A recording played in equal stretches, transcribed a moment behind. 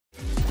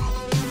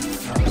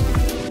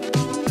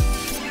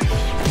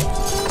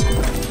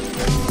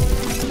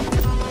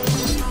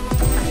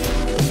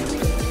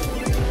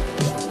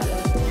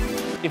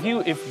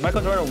if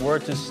Michael Jordan were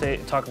to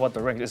talk about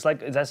the rings, it's like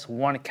that's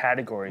one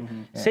category.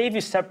 Say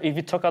if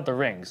you took out the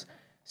rings,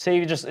 say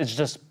it's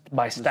just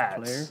by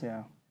stats. Players,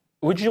 yeah.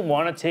 Would you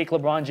want to take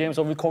LeBron James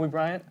over Kobe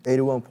Bryant?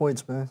 81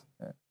 points, man.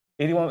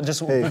 81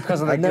 just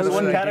because of the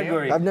one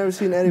category. I've never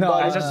seen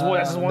anybody. That's just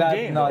one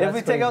game. No, if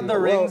we take out the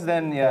rings,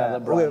 then yeah,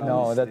 LeBron. Okay,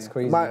 No, that's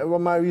crazy.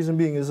 My reason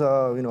being is,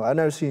 I've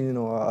never seen,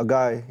 a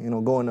guy,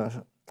 go on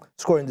a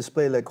scoring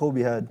display like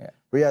Kobe had. Yeah.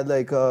 Where he had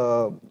like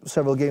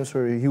several games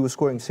where he was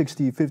scoring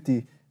 60,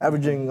 50,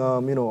 averaging,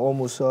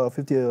 almost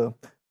 50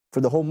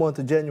 for the whole month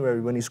of January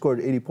when he scored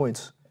 80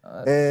 points.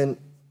 And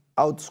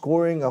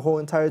outscoring a whole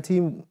entire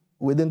team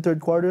within third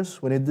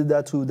quarters when he did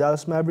that to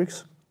Dallas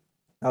Mavericks,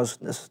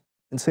 that's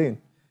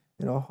insane.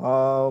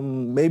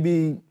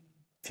 Maybe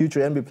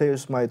future NBA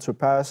players might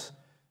surpass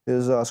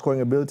his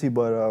scoring ability,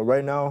 but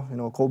right now,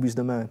 Kobe's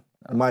the man,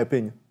 in my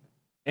opinion.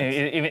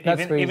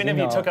 Even if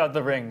you took out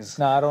the rings.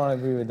 No, I don't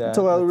agree with that.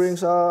 Took out the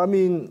rings. I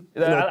mean,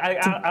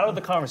 out of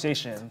the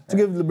conversation. To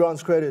give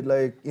LeBron's credit,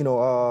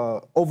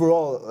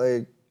 overall,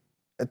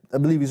 I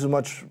believe he's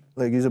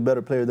he's a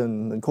better player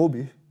than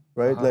Kobe,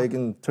 right? Like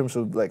in terms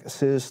of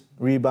assists,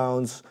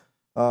 rebounds,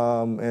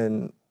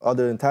 and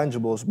other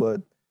intangibles.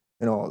 But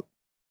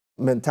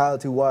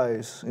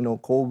mentality-wise,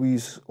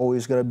 Kobe's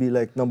always gonna be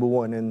number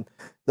one. And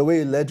the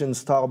way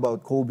legends talk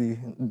about Kobe,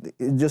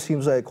 it just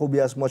seems like Kobe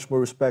has much more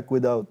respect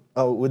within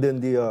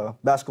the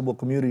basketball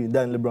community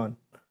than LeBron,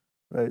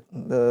 right?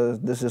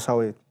 This is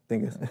how I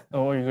think it.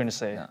 What are you going to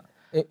say?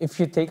 If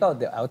you take out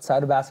the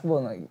outside of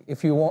basketball,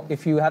 if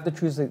you have to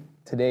choose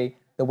today,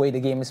 the way the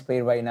game is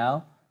played right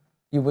now,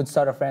 you would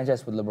start a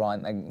franchise with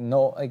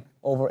LeBron,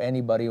 over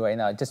anybody right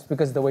now, just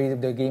because the way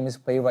the game is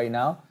played right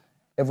now.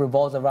 It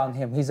revolves around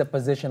him. He's a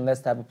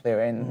positionless type of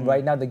player, and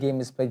right now the game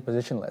is played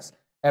positionless.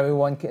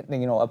 Everyone can,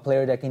 a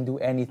player that can do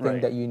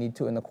anything that you need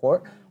to in the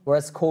court.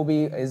 Whereas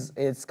Kobe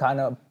it's kind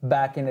of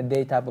back in the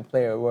day type of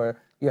player where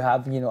you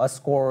have, a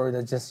scorer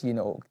that just,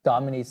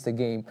 dominates the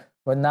game.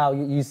 But now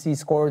you see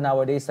scorers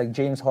nowadays like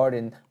James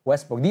Harden,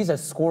 Westbrook. These are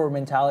scorer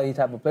mentality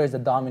type of players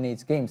that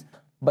dominates games.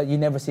 But you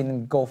never see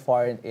them go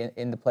far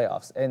in the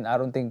playoffs. And I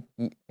don't think,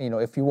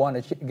 if you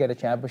want to get a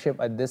championship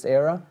at this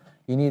era,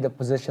 you need a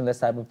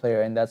positionless type of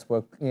player, and that's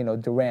where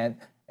Durant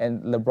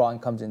and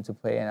LeBron comes into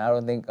play. And I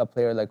don't think a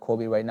player like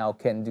Kobe right now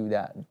can do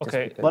that.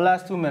 Okay. Well,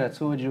 last 2 minutes,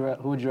 who would you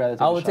rather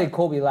take? I would take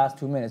Kobe last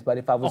 2 minutes, but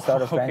if I would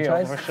start a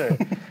franchise, for sure.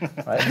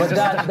 Right? But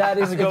that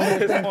is go with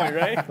this point,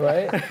 right?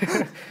 Right?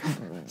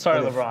 Sorry,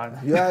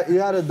 LeBron. You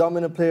had a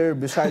dominant player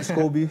besides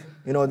Kobe.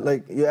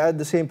 You add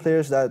the same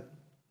players that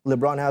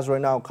LeBron has right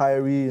now,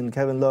 Kyrie and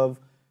Kevin Love.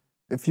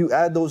 If you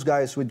add those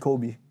guys with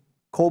Kobe,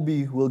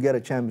 Kobe will get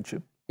a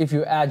championship. If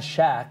you add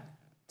Shaq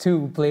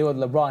to play with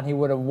LeBron, he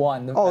would have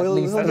won at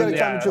least he'll get a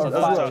championship.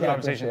 That's a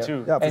conversation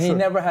too. Yeah, and he sure.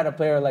 never had a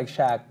player like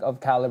Shaq, of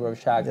caliber of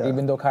Shaq. Yeah.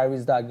 Even though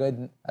Kyrie's that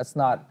good, that's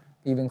not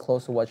even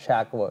close to what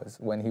Shaq was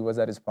when he was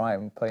at his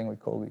prime playing with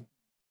Kobe.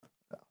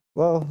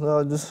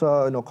 Well, just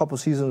a couple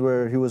seasons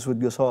where he was with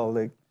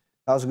Gasol,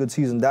 that was a good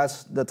season.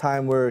 That's the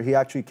time where he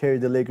actually carried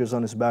the Lakers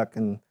on his back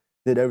and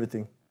did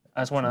everything.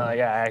 That's when I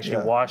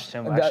actually watched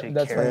him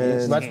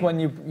That's when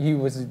he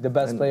was the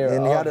best player.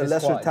 And he had a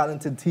lesser squad.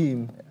 talented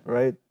team,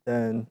 right,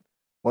 than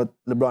what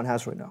LeBron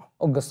has right now.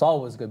 Oh,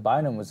 Gasol was good.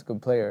 Bynum was a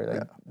good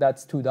player.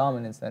 That's two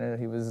dominance. And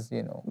he was,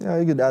 Yeah,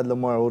 you could add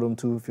Lamar Odom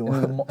too if you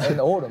want. And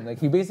Odom,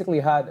 he basically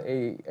had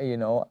a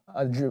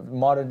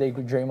modern day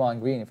Draymond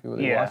Green if you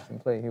really watched him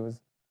play. He was.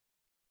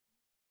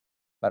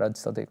 But I'd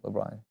still take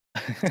LeBron.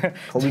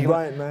 Kobe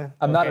Bryant, man.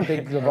 I'm not a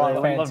big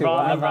LeBron fan too.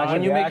 LeBron.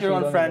 When you make your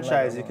own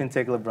franchise, you can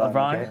take LeBron.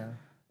 LeBron? Okay?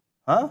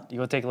 Huh? You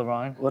go take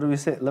LeBron? What do we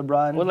say?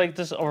 LeBron? Well,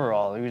 just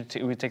overall, we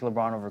take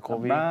LeBron over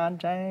Kobe. LeBron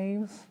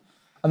James.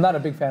 I'm not a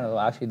big fan of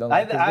actually. Don't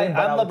like his game, but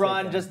I'm I would LeBron.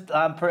 take him. Just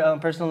on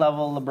personal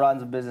level,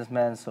 LeBron's a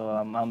businessman, so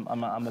I'm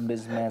a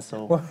businessman.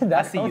 So Where did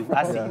that I see you. come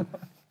I from? see you.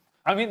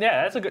 I mean,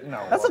 yeah, that's a good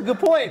That's a good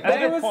point.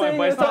 That's a good point,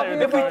 but it's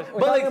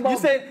not. But you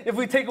said if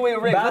we take away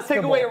rings, let's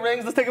take away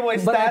rings. Let's take away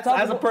stats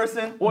as a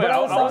person. Wait, But I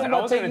was talking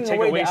about wasn't going to taking take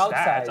away away the stats.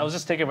 outside. I was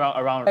just taking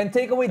around And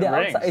take away the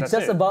rings. outside. It's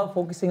That's just about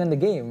focusing on the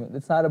game.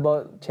 It's not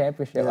about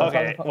championship.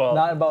 Okay, well,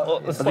 not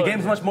about. But the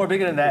game's much more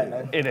bigger than that,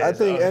 man. It is. I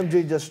think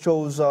MJ just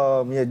chose,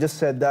 just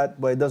said that,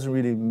 but it doesn't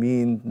really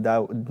mean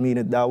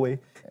it that way.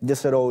 He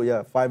just said,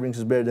 5 rings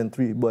is better than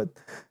 3. But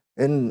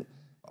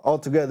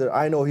altogether,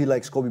 I know he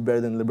likes Kobe better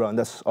than LeBron.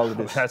 That's all it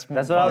is. That's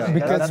what I was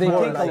Because they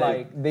more think like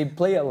alike, they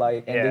play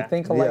alike, and they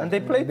think alike. Yeah. And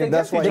they play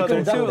That's against why each other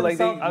conduct too. Like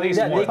themselves-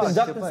 they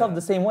conduct themselves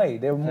the same way.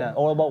 They're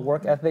all about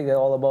work ethic. They're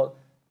all about,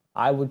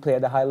 I would play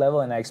at a high level,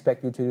 and I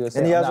expect you to do the same.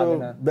 And he has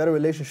a better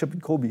relationship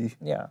with Kobe.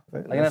 Yeah.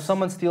 Right? and if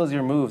someone steals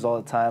your moves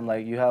all the time,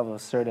 you have a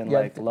certain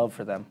love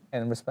for them.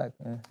 And respect.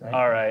 Yeah.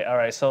 All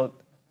right. So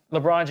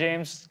LeBron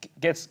James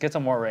gets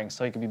some more rings,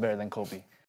 so he could be better than Kobe.